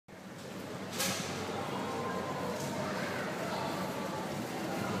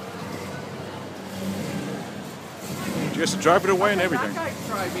has to drive it away and everything. That guy's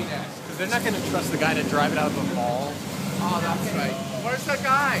driving it. Because they're not going to trust the guy to drive it out of the mall. Oh, that's right. Where's the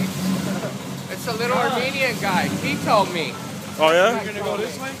guy? It's a little Armenian guy. He told me. Oh, yeah? You're going to go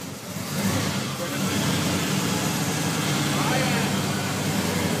this way?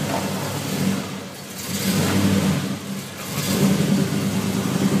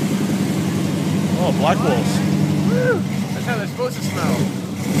 Oh, black walls. Woo! That's how they're supposed to smell.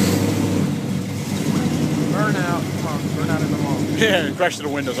 Burn out. Come on, burn out in the mall. Yeah, crash to the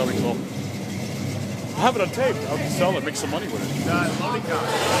windows, that'll be cool. I have it on tape. I'll just sell it, make some money with it. Lollipop.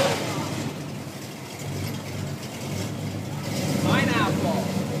 Pineapple.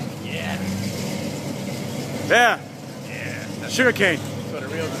 Yeah. Yeah. Yeah. Sugar cane. That's what a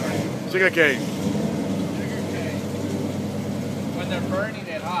real drink. Sugar cane. Sugar cane. When they're burning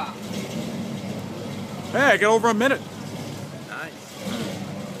it hot. Hey, I got over a minute. Nice.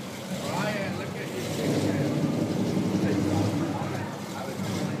 Ryan, look at you.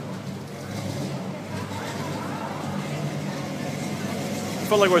 I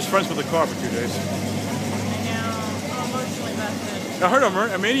felt like I was friends with the car for 2 days. I know. I'm emotionally invested. I heard a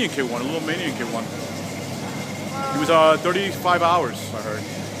Armenian kid one, a little Armenian kid one. He was 35 hours, I heard.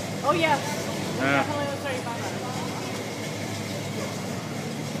 Oh, yeah. Yeah. Definitely